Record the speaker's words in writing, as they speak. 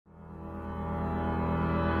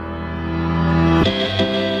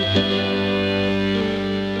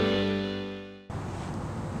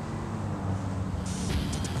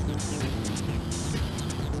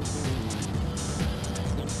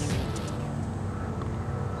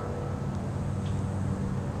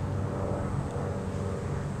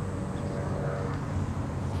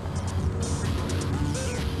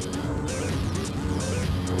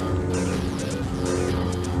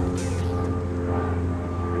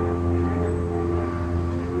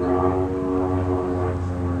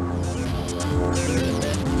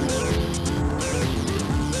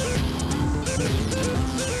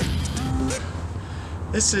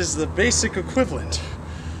this is the basic equivalent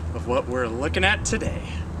of what we're looking at today.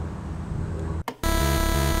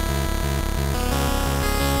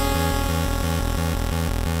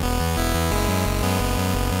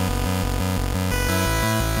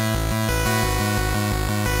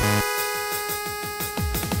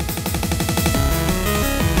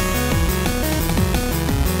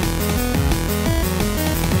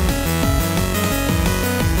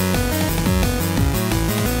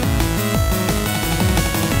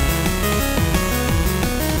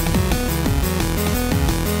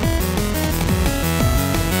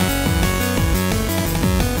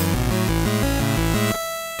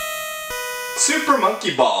 Super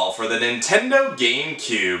Monkey Ball for the Nintendo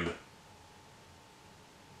GameCube.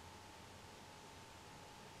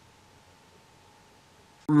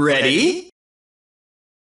 Ready?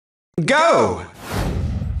 Go!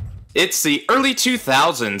 It's the early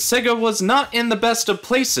 2000s. Sega was not in the best of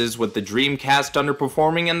places with the Dreamcast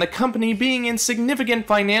underperforming and the company being in significant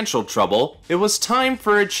financial trouble. It was time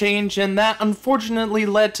for a change, and that unfortunately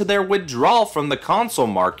led to their withdrawal from the console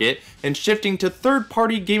market and shifting to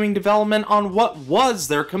third-party gaming development on what was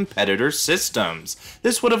their competitor systems.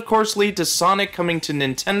 This would of course lead to Sonic coming to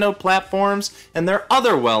Nintendo platforms and their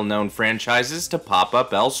other well-known franchises to pop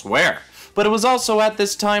up elsewhere. But it was also at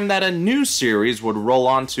this time that a new series would roll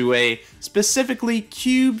onto a specifically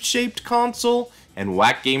cube-shaped console, and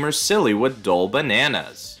whack gamers silly with dull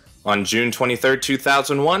bananas. On June 23,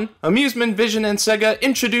 2001, Amusement Vision and Sega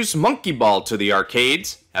introduced Monkey Ball to the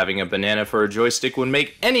arcades. Having a banana for a joystick would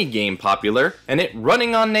make any game popular, and it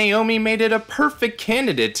running on Naomi made it a perfect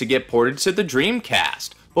candidate to get ported to the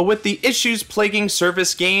Dreamcast. But with the issues plaguing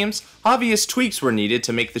service games, obvious tweaks were needed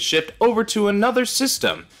to make the shift over to another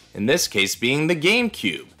system, in this case being the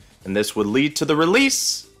GameCube, and this would lead to the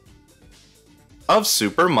release of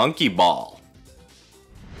Super Monkey Ball.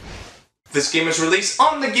 This game was released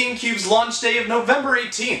on the GameCube's launch day of November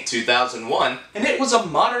 18, 2001, and it was a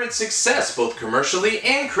moderate success both commercially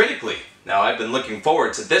and critically. Now, I've been looking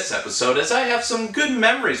forward to this episode as I have some good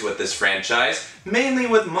memories with this franchise, mainly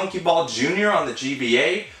with Monkey Ball Jr. on the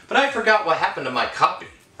GBA, but I forgot what happened to my copy.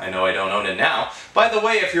 I know I don't own it now. By the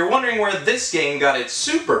way, if you're wondering where this game got its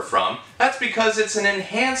Super from, that's because it's an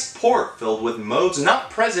enhanced port filled with modes not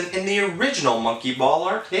present in the original Monkey Ball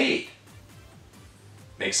arcade.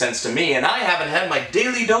 Makes sense to me, and I haven't had my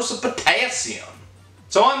daily dose of potassium.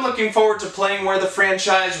 So I'm looking forward to playing where the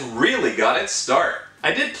franchise really got its start.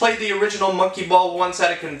 I did play the original Monkey Ball once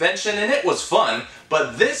at a convention and it was fun,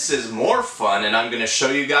 but this is more fun and I'm going to show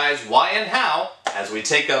you guys why and how as we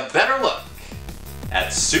take a better look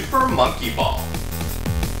at Super Monkey Ball.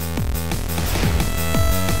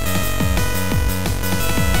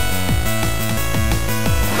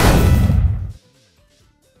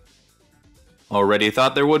 Already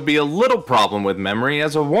thought there would be a little problem with memory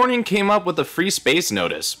as a warning came up with a free space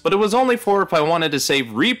notice, but it was only for if I wanted to save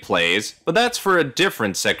replays, but that's for a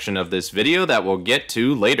different section of this video that we'll get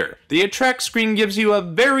to later. The attract screen gives you a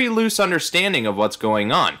very loose understanding of what's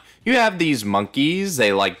going on. You have these monkeys,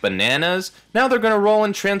 they like bananas, now they're gonna roll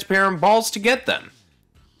in transparent balls to get them.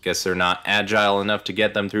 Guess they're not agile enough to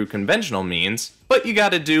get them through conventional means, but you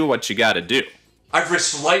gotta do what you gotta do. I've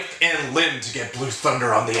risked life and limb to get Blue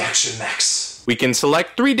Thunder on the Action Max. We can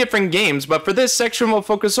select 3 different games, but for this section we'll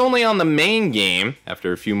focus only on the main game.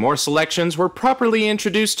 After a few more selections, we're properly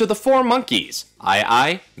introduced to the 4 monkeys,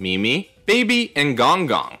 Ai, Mimi, Baby, and Gong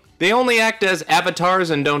Gong. They only act as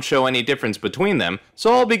avatars and don't show any difference between them,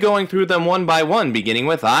 so I'll be going through them one by one, beginning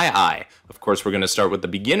with Ai. Of course, we're going to start with the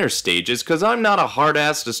beginner stages, because I'm not a hard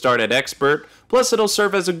ass to start at expert, plus it'll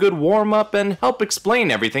serve as a good warm-up and help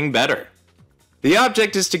explain everything better. The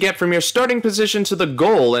object is to get from your starting position to the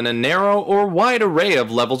goal in a narrow or wide array of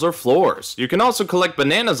levels or floors. You can also collect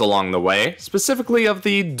bananas along the way, specifically of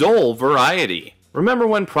the dole variety. Remember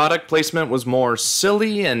when product placement was more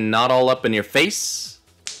silly and not all up in your face?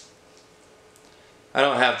 I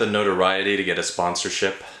don't have the notoriety to get a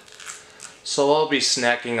sponsorship, so I'll be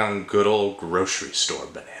snacking on good old grocery store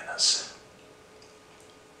bananas.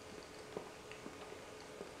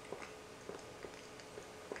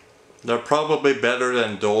 They're probably better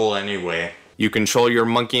than dole anyway. You control your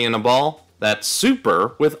monkey in a ball? That's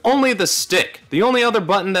super, with only the stick. The only other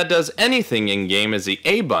button that does anything in-game is the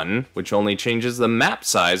A button, which only changes the map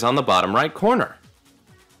size on the bottom right corner.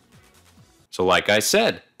 So like I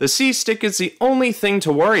said, the C stick is the only thing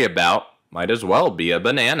to worry about. Might as well be a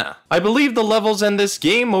banana. I believe the levels in this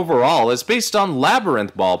game overall is based on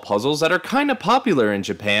labyrinth ball puzzles that are kinda popular in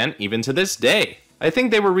Japan even to this day. I think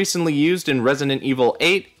they were recently used in Resident Evil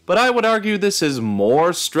 8, but I would argue this is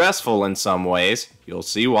more stressful in some ways. You'll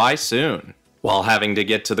see why soon. While having to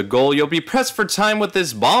get to the goal, you'll be pressed for time with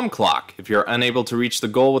this bomb clock. If you're unable to reach the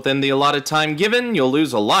goal within the allotted time given, you'll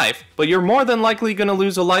lose a life, but you're more than likely going to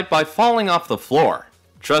lose a life by falling off the floor.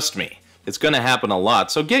 Trust me, it's going to happen a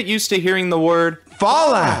lot, so get used to hearing the word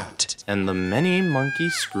Fallout and the many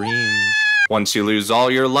monkey screams. Once you lose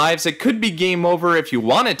all your lives, it could be game over if you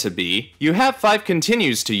want it to be. You have 5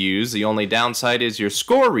 continues to use, the only downside is your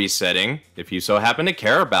score resetting, if you so happen to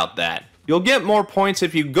care about that. You'll get more points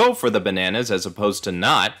if you go for the bananas as opposed to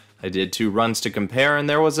not. I did 2 runs to compare and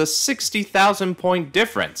there was a 60,000 point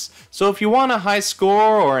difference. So if you want a high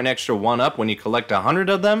score or an extra 1-up when you collect 100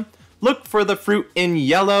 of them, look for the fruit in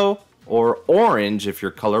yellow or orange if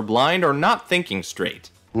you're colorblind or not thinking straight.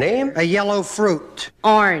 Name a yellow fruit.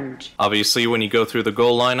 Orange. Obviously, when you go through the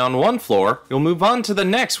goal line on one floor, you'll move on to the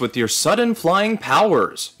next with your sudden flying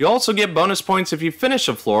powers. You also get bonus points if you finish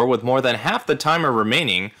a floor with more than half the timer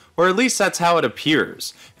remaining, or at least that's how it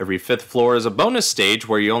appears. Every 5th floor is a bonus stage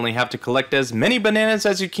where you only have to collect as many bananas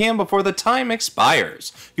as you can before the time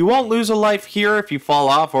expires. You won't lose a life here if you fall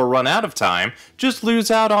off or run out of time, just lose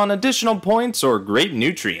out on additional points or great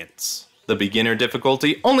nutrients. The beginner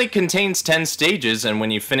difficulty only contains 10 stages, and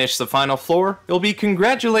when you finish the final floor, you'll be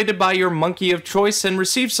congratulated by your monkey of choice and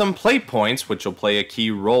receive some play points, which will play a key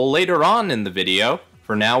role later on in the video.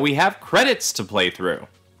 For now, we have credits to play through.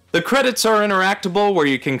 The credits are interactable, where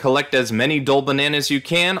you can collect as many Dole Bananas as you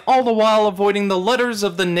can, all the while avoiding the letters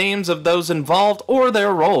of the names of those involved or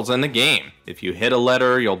their roles in the game. If you hit a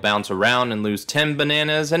letter, you'll bounce around and lose 10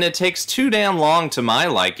 bananas, and it takes too damn long to my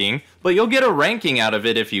liking, but you'll get a ranking out of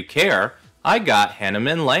it if you care. I got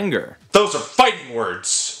Hanneman Langer. Those are fighting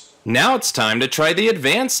words! Now it's time to try the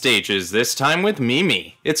advanced stages, this time with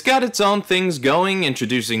Mimi. It's got its own things going,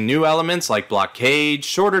 introducing new elements like blockade,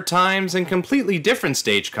 shorter times, and completely different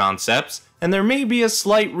stage concepts, and there may be a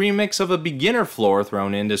slight remix of a beginner floor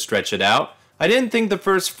thrown in to stretch it out. I didn't think the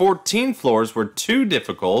first 14 floors were too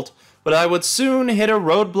difficult, but I would soon hit a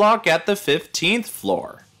roadblock at the 15th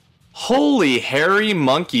floor. Holy hairy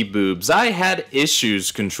monkey boobs, I had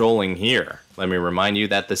issues controlling here. Let me remind you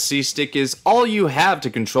that the C-stick is all you have to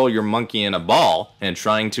control your monkey in a ball, and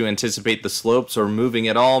trying to anticipate the slopes or moving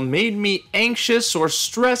at all made me anxious or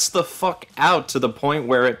stressed the fuck out to the point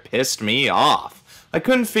where it pissed me off. I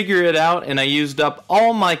couldn't figure it out and I used up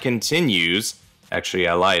all my continues. Actually,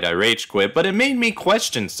 I lied, I rage quit, but it made me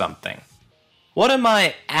question something. What am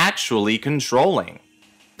I actually controlling?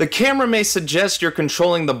 The camera may suggest you're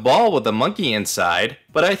controlling the ball with the monkey inside,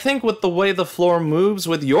 but I think with the way the floor moves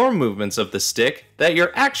with your movements of the stick, that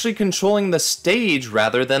you're actually controlling the stage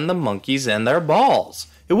rather than the monkeys and their balls.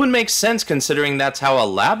 It would make sense considering that's how a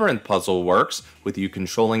labyrinth puzzle works, with you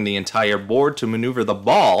controlling the entire board to maneuver the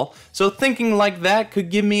ball, so thinking like that could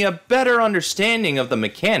give me a better understanding of the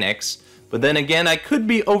mechanics, but then again I could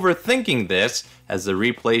be overthinking this, as the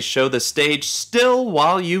replays show the stage still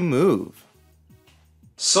while you move.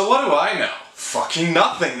 So what do I know? Fucking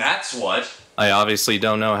nothing, that's what. I obviously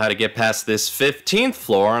don't know how to get past this 15th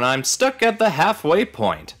floor and I'm stuck at the halfway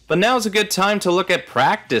point. But now's a good time to look at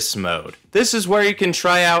practice mode. This is where you can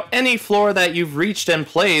try out any floor that you've reached and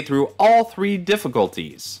played through all 3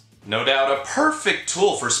 difficulties. No doubt a perfect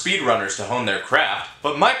tool for speedrunners to hone their craft,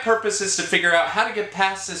 but my purpose is to figure out how to get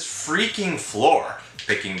past this freaking floor,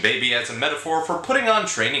 picking baby as a metaphor for putting on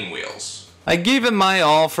training wheels. I gave it my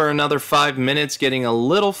all for another 5 minutes, getting a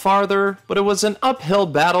little farther, but it was an uphill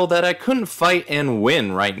battle that I couldn't fight and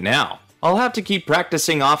win right now. I'll have to keep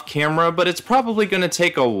practicing off camera, but it's probably going to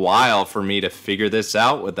take a while for me to figure this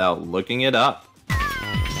out without looking it up.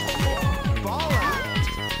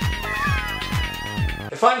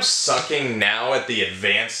 If I'm sucking now at the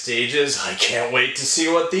advanced stages, I can't wait to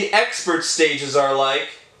see what the expert stages are like.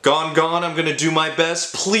 Gone, I'm gonna do my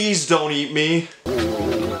best. Please don't eat me.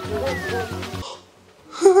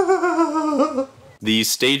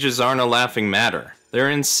 These stages aren't a laughing matter. They're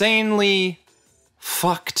insanely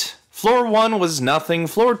fucked. Floor 1 was nothing,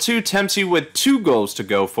 Floor 2 tempts you with 2 goals to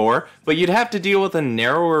go for, but you'd have to deal with a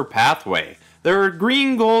narrower pathway. There are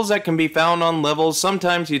green goals that can be found on levels,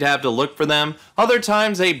 sometimes you'd have to look for them, other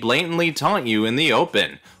times they blatantly taunt you in the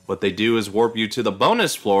open. What they do is warp you to the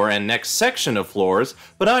bonus floor and next section of floors,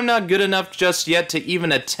 but I'm not good enough just yet to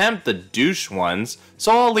even attempt the douche ones,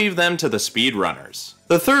 so I'll leave them to the speedrunners.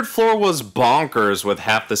 The third floor was bonkers with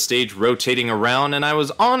half the stage rotating around, and I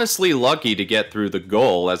was honestly lucky to get through the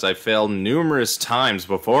goal as I failed numerous times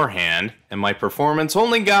beforehand, and my performance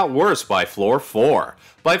only got worse by floor 4.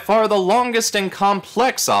 By far the longest and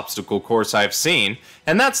complex obstacle course I've seen,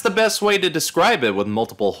 and that's the best way to describe it, with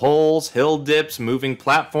multiple holes, hill dips, moving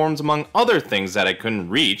platforms, among other things that I couldn't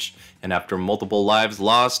reach, and after multiple lives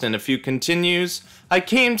lost and a few continues, I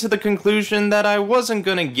came to the conclusion that I wasn't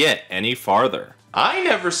gonna get any farther. I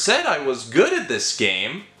never said I was good at this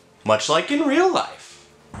game, much like in real life.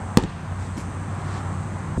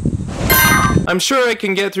 I'm sure I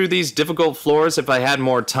can get through these difficult floors if I had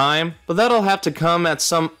more time, but that'll have to come at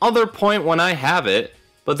some other point when I have it.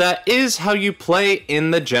 But that is how you play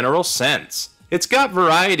in the general sense. It's got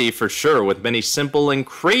variety for sure, with many simple and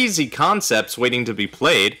crazy concepts waiting to be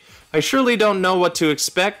played. I surely don't know what to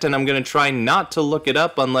expect, and I'm gonna try not to look it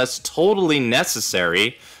up unless totally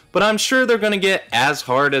necessary, but I'm sure they're gonna get as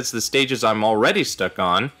hard as the stages I'm already stuck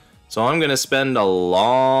on, so I'm gonna spend a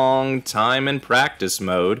long time in practice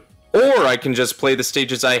mode. Or I can just play the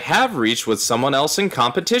stages I have reached with someone else in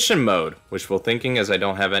competition mode, wishful thinking as I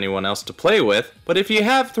don't have anyone else to play with, but if you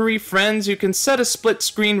have 3 friends, you can set a split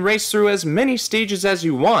screen race through as many stages as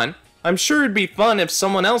you want. I'm sure it'd be fun if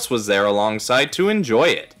someone else was there alongside to enjoy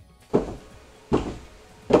it.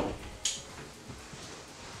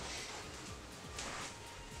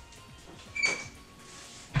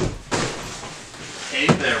 Hey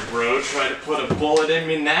there, bro. Try to put a bullet in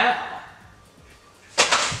me now.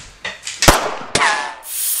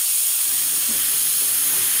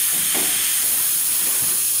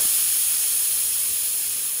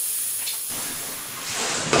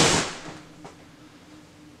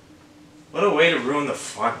 What a way to ruin the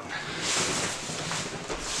fun.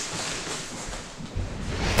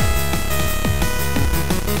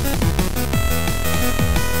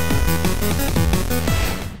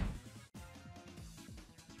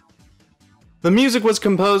 The music was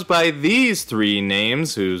composed by these 3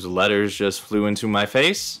 names, whose letters just flew into my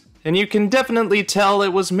face, and you can definitely tell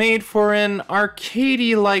it was made for an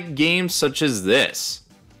arcadey-like game such as this.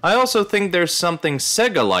 I also think there's something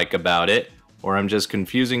Sega-like about it, or I'm just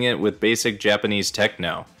confusing it with basic Japanese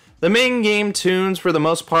techno. The main game tunes for the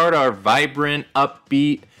most part are vibrant,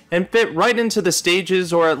 upbeat, and fit right into the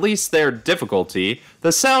stages, or at least their difficulty.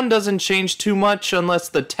 The sound doesn't change too much unless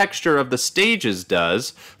the texture of the stages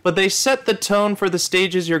does, but they set the tone for the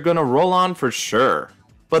stages you're gonna roll on for sure.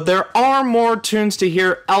 But there are more tunes to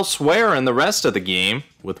hear elsewhere in the rest of the game,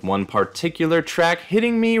 with one particular track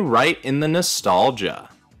hitting me right in the nostalgia.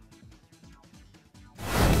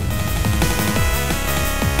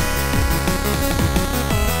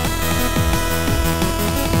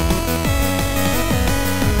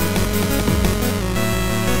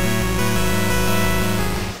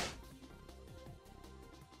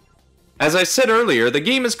 As I said earlier, the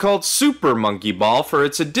game is called Super Monkey Ball for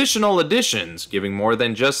its additional additions, giving more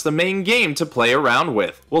than just the main game to play around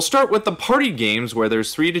with. We'll start with the party games where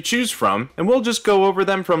there's 3 to choose from, and we'll just go over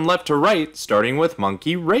them from left to right, starting with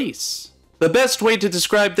Monkey Race. The best way to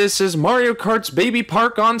describe this is Mario Kart's Baby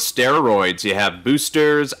Park on steroids. You have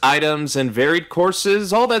boosters, items, and varied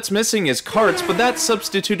courses. All that's missing is carts, but that's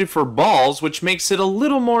substituted for balls, which makes it a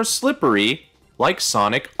little more slippery, like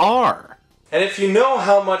Sonic R. And if you know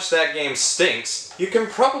how much that game stinks, you can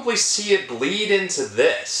probably see it bleed into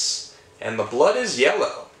this. And the blood is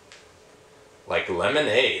yellow. Like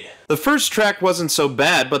lemonade. The first track wasn't so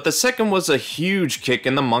bad, but the second was a huge kick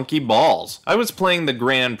in the monkey balls. I was playing the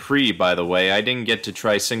Grand Prix, by the way. I didn't get to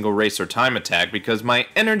try single race or time attack because my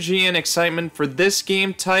energy and excitement for this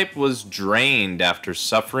game type was drained after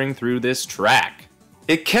suffering through this track.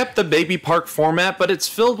 It kept the Baby Park format, but it's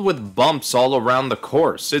filled with bumps all around the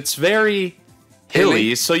course. It's very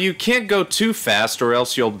hilly, so you can't go too fast or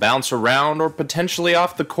else you'll bounce around or potentially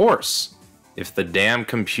off the course. If the damn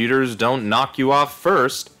computers don't knock you off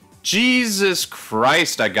first, Jesus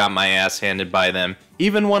Christ, I got my ass handed by them.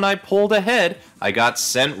 Even when I pulled ahead, I got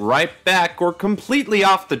sent right back or completely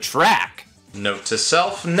off the track. Note to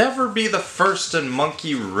self, never be the first in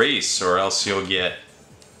Monkey Race or else you'll get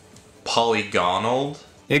polygonal.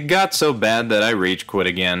 It got so bad that I rage quit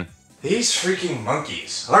again. These freaking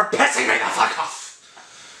monkeys are pissing me the fuck off!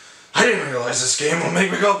 I didn't realize this game will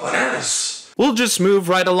make me go bananas! We'll just move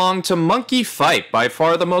right along to Monkey Fight, by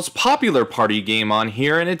far the most popular party game on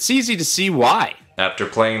here, and it's easy to see why. After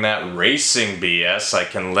playing that racing BS, I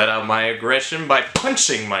can let out my aggression by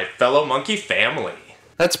punching my fellow monkey family.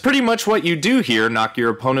 That's pretty much what you do here, knock your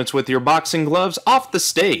opponents with your boxing gloves off the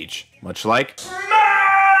stage, much like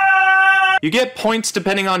You get points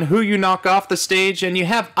depending on who you knock off the stage, and you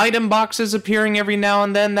have item boxes appearing every now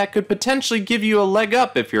and then that could potentially give you a leg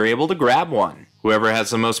up if you're able to grab one. Whoever has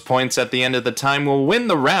the most points at the end of the time will win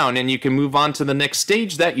the round, and you can move on to the next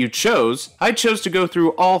stage that you chose. I chose to go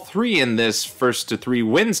through all 3 in this first to 3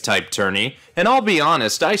 wins type tourney, and I'll be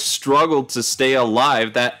honest, I struggled to stay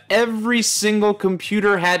alive that every single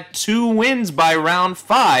computer had 2 wins by round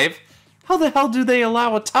 5. How the hell do they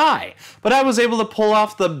allow a tie? But I was able to pull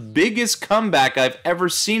off the biggest comeback I've ever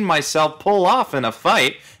seen myself pull off in a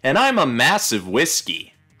fight, and I'm a massive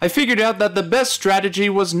whiskey. I figured out that the best strategy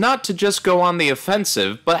was not to just go on the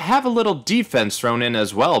offensive, but have a little defense thrown in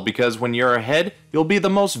as well, because when you're ahead, you'll be the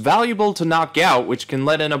most valuable to knock out, which can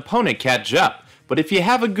let an opponent catch up. But if you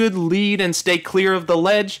have a good lead and stay clear of the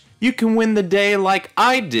ledge, you can win the day like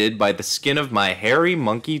I did by the skin of my hairy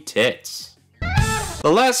monkey tits.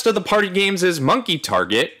 The last of the party games is Monkey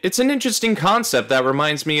Target. It's an interesting concept that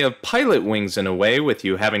reminds me of Pilot Wings in a way, with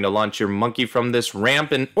you having to launch your monkey from this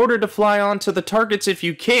ramp in order to fly onto the targets if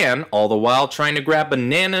you can, all the while trying to grab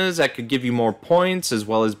bananas that could give you more points, as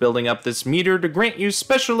well as building up this meter to grant you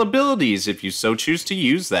special abilities if you so choose to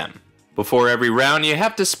use them. Before every round, you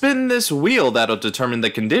have to spin this wheel that'll determine the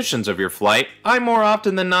conditions of your flight. I more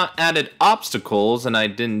often than not added obstacles, and I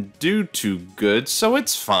didn't do too good, so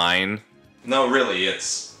it's fine. No, really,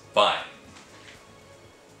 it's fine.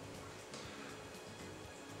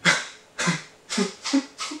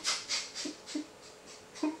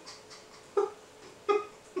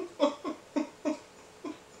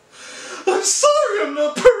 I'm sorry I'm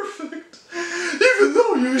not perfect, even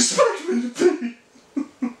though you expect me to be.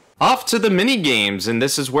 Off to the mini games, and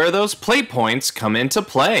this is where those play points come into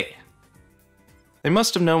play. They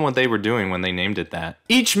must have known what they were doing when they named it that.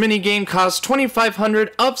 Each minigame cost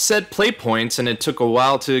 2,500 upset play points, and it took a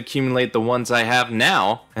while to accumulate the ones I have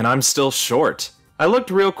now, and I'm still short. I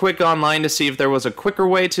looked real quick online to see if there was a quicker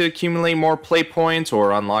way to accumulate more play points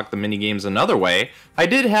or unlock the minigames another way. I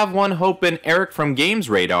did have one hope in Eric from Games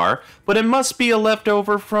Radar, but it must be a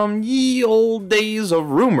leftover from ye old days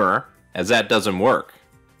of rumor, as that doesn't work.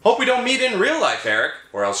 Hope we don't meet in real life, Eric,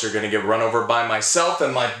 or else you're gonna get run over by myself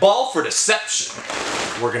and my ball for deception.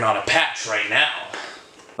 Working on a patch right now.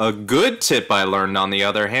 A good tip I learned, on the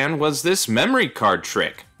other hand, was this memory card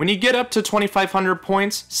trick. When you get up to 2,500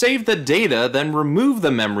 points, save the data, then remove the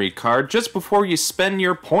memory card just before you spend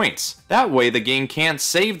your points. That way the game can't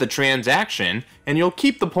save the transaction, and you'll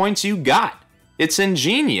keep the points you got. It's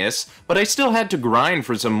ingenious, but I still had to grind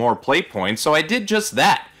for some more play points, so I did just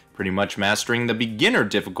that. Pretty much mastering the beginner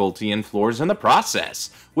difficulty and floors in the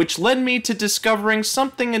process, which led me to discovering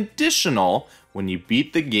something additional when you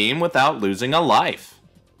beat the game without losing a life.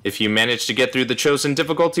 If you manage to get through the chosen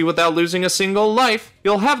difficulty without losing a single life,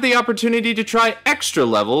 you'll have the opportunity to try extra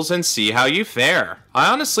levels and see how you fare.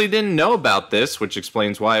 I honestly didn't know about this, which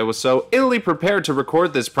explains why I was so illy prepared to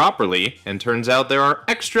record this properly, and turns out there are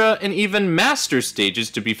extra and even master stages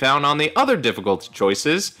to be found on the other difficulty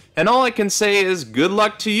choices, and all I can say is good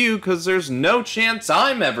luck to you, cause there's no chance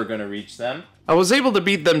I'm ever gonna reach them. I was able to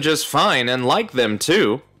beat them just fine and like them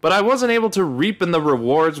too, but I wasn't able to reap in the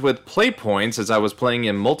rewards with play points as I was playing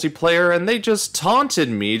in multiplayer, and they just taunted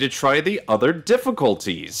me to try the other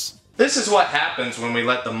difficulties. This is what happens when we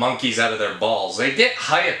let the monkeys out of their balls. They get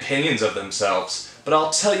high opinions of themselves. But I'll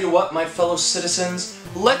tell you what, my fellow citizens,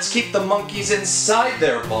 let's keep the monkeys inside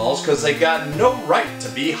their balls, cause they got no right to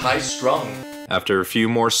be high-strung. After a few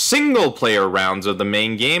more single-player rounds of the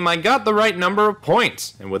main game, I got the right number of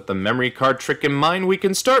points, and with the memory card trick in mind, we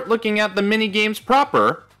can start looking at the mini-games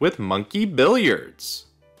proper with Monkey Billiards.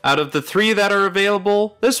 Out of the 3 that are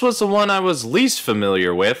available, this was the one I was least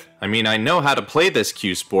familiar with. I mean, I know how to play this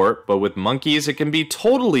cue sport, but with monkeys it can be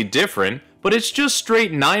totally different, but it's just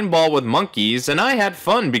straight 9-ball with monkeys, and I had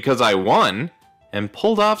fun because I won, and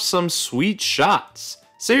pulled off some sweet shots.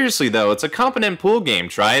 Seriously though, it's a competent pool game,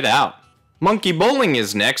 try it out. Monkey Bowling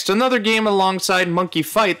is next, another game alongside Monkey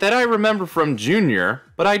Fight that I remember from Junior,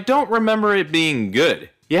 but I don't remember it being good.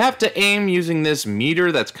 You have to aim using this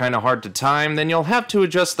meter that's kinda hard to time, then you'll have to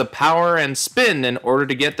adjust the power and spin in order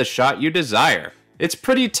to get the shot you desire. It's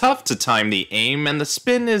pretty tough to time the aim, and the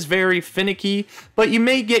spin is very finicky, but you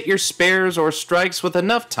may get your spares or strikes with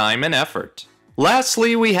enough time and effort.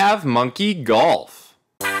 Lastly, we have Monkey Golf.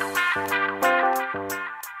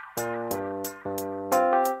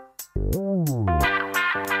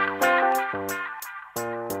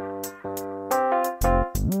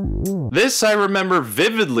 This I remember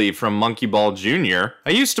vividly from Monkey Ball Jr. I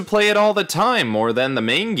used to play it all the time more than the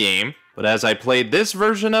main game, but as I played this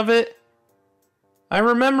version of it, I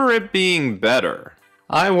remember it being better.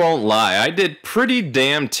 I won't lie, I did pretty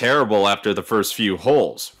damn terrible after the first few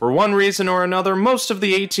holes. For one reason or another, most of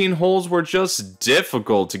the 18 holes were just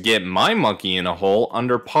difficult to get my monkey in a hole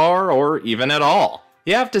under par or even at all.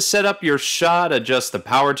 You have to set up your shot, adjust the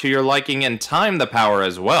power to your liking, and time the power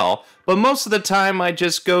as well, but most of the time I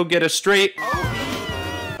just go get a straight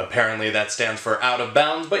Apparently that stands for out of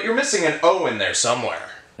bounds, but you're missing an O in there somewhere.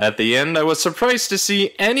 At the end, I was surprised to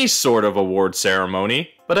see any sort of award ceremony,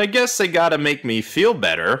 but I guess they gotta make me feel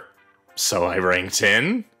better, so I ranked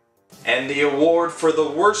in. And the award for the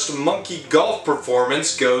worst monkey golf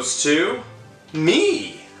performance goes to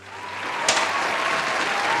me.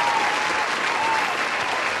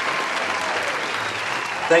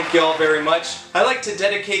 Thank you all very much. I like to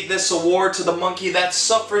dedicate this award to the monkey that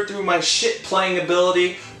suffered through my shit playing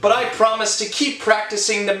ability, but I promise to keep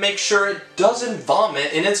practicing to make sure it doesn't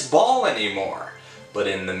vomit in its ball anymore. But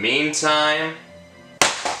in the meantime...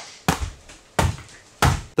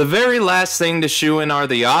 The very last thing to shoe in are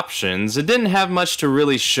the options. It didn't have much to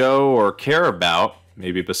really show or care about,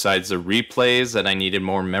 maybe besides the replays that I needed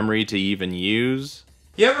more memory to even use.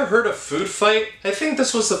 You ever heard of Food Fight? I think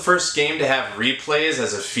this was the first game to have replays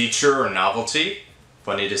as a feature or novelty.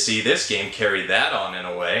 Funny to see this game carry that on in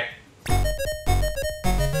a way.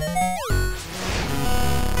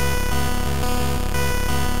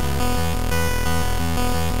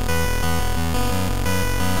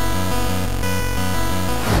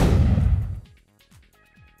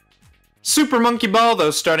 Super Monkey Ball, though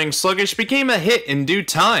starting sluggish, became a hit in due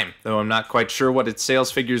time, though I'm not quite sure what its sales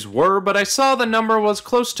figures were, but I saw the number was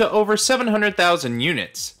close to over 700,000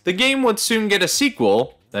 units. The game would soon get a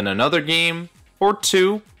sequel, then another game, or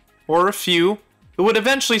two, or a few. It would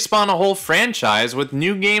eventually spawn a whole franchise with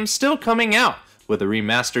new games still coming out, with a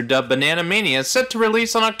remastered dub Banana Mania set to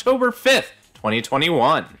release on October 5th,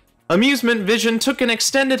 2021. Amusement Vision took an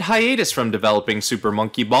extended hiatus from developing Super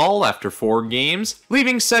Monkey Ball after 4 games,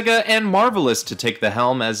 leaving Sega and Marvelous to take the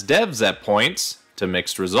helm as devs at points, to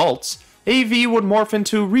mixed results. AV would morph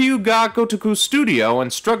into Ryuga Gotoku Studio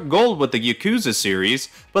and struck gold with the Yakuza series,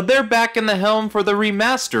 but they're back in the helm for the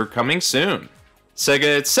remaster coming soon.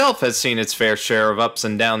 Sega itself has seen its fair share of ups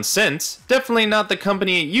and downs since, definitely not the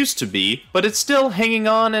company it used to be, but it's still hanging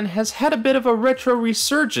on and has had a bit of a retro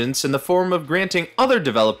resurgence in the form of granting other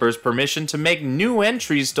developers permission to make new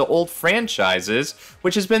entries to old franchises,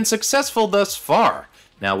 which has been successful thus far.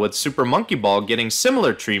 Now with Super Monkey Ball getting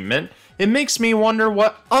similar treatment, it makes me wonder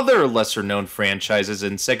what other lesser-known franchises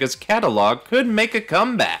in Sega's catalog could make a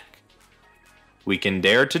comeback. We can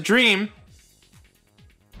dare to dream.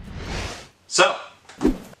 So,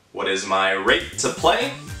 what is my rate to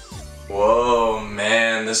play? Whoa,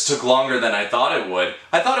 man, this took longer than I thought it would.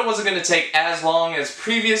 I thought it wasn't going to take as long as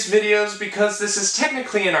previous videos because this is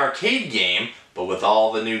technically an arcade game, but with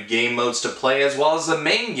all the new game modes to play as well as the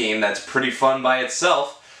main game that's pretty fun by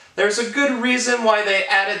itself, there's a good reason why they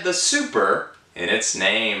added the Super in its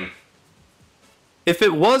name. If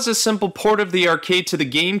it was a simple port of the arcade to the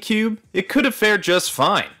GameCube, it could have fared just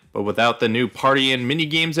fine, but without the new party and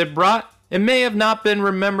minigames it brought, it may have not been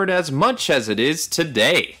remembered as much as it is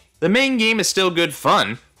today. The main game is still good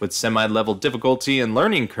fun, with semi-level difficulty and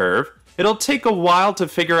learning curve. It'll take a while to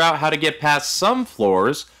figure out how to get past some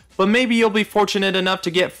floors, but maybe you'll be fortunate enough to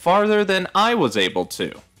get farther than I was able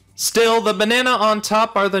to. Still, the banana on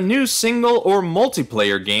top are the new single or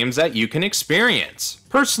multiplayer games that you can experience.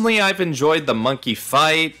 Personally, I've enjoyed the monkey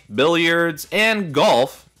fight, billiards, and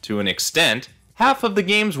golf to an extent. Half of the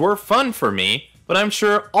games were fun for me, but I'm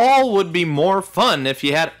sure all would be more fun if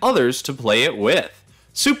you had others to play it with.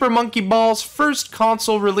 Super Monkey Ball's first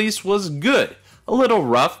console release was good, a little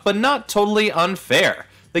rough but not totally unfair.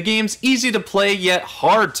 The game's easy to play yet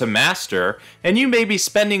hard to master, and you may be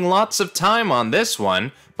spending lots of time on this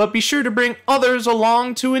one, but be sure to bring others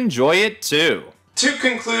along to enjoy it too. To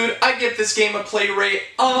conclude, I give this game a play rate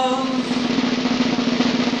of...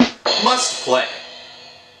 must play.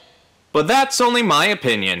 But that's only my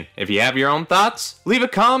opinion. If you have your own thoughts, leave a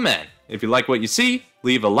comment. If you like what you see,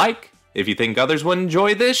 leave a like. If you think others would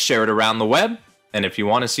enjoy this, share it around the web. And if you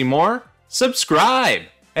want to see more, subscribe.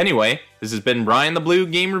 Anyway, this has been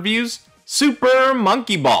BrianTheBlue Game Reviews, Super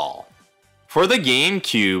Monkey Ball for the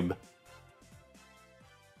GameCube.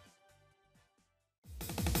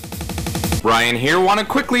 Brian here, want to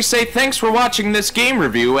quickly say thanks for watching this game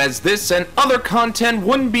review, as this and other content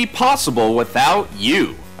wouldn't be possible without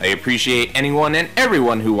you. I appreciate anyone and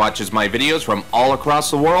everyone who watches my videos from all across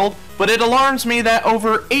the world, but it alarms me that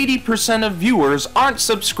over 80% of viewers aren't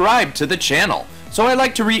subscribed to the channel. So I'd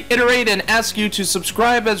like to reiterate and ask you to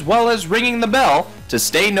subscribe as well as ringing the bell to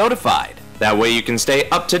stay notified. That way you can stay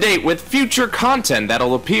up to date with future content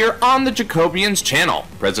that'll appear on the Jacobians channel.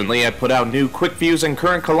 Presently, I put out new quick views and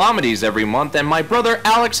current calamities every month, and my brother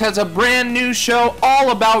Alex has a brand new show all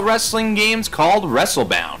about wrestling games called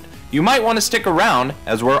WrestleBound. You might want to stick around,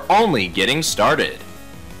 as we're only getting started.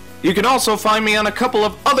 You can also find me on a couple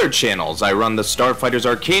of other channels. I run the Starfighters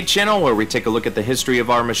Arcade channel, where we take a look at the history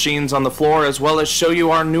of our machines on the floor, as well as show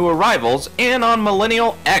you our new arrivals, and on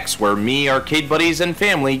Millennial X, where me, arcade buddies, and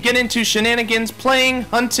family get into shenanigans playing,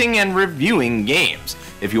 hunting, and reviewing games.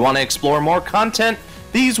 If you want to explore more content,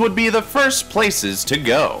 these would be the first places to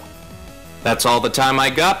go. That's all the time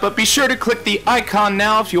I got, but be sure to click the icon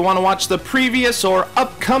now if you want to watch the previous or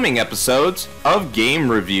upcoming episodes of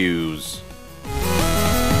Game Reviews.